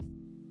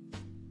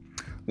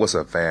What's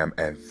up, fam?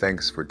 And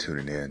thanks for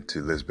tuning in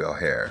to Liz Bell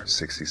Hair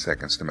 60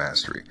 Seconds to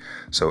Mastery.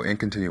 So, in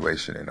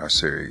continuation in our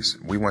series,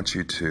 we want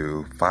you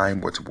to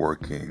find what's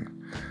working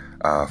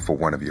for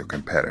one of your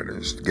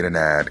competitors. Get an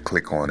ad,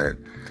 click on it,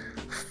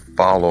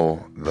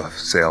 follow the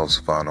sales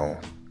funnel,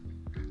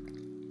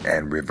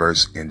 and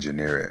reverse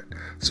engineer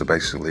it. So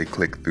basically,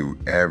 click through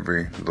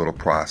every little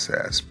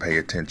process. Pay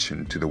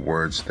attention to the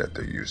words that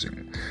they're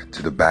using,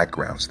 to the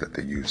backgrounds that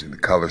they're using, the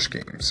color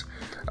schemes,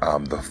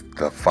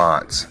 the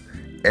fonts,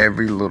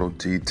 every little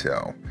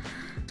detail,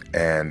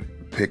 and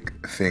pick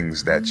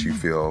things that you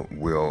feel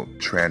will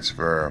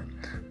transfer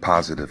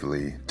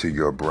positively to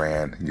your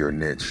brand, your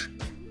niche,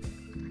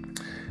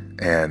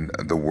 and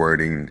the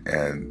wording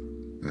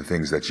and the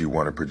things that you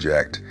want to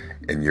project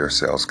in your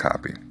sales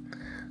copy.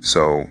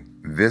 So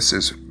this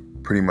is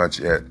pretty much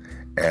it.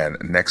 And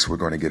next, we're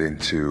going to get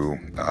into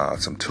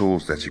some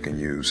tools that you can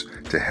use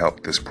to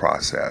help this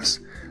process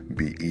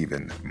be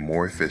even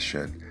more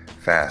efficient,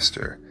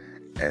 faster,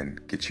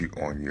 and get you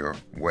on your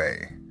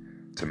way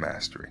to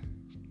mastery.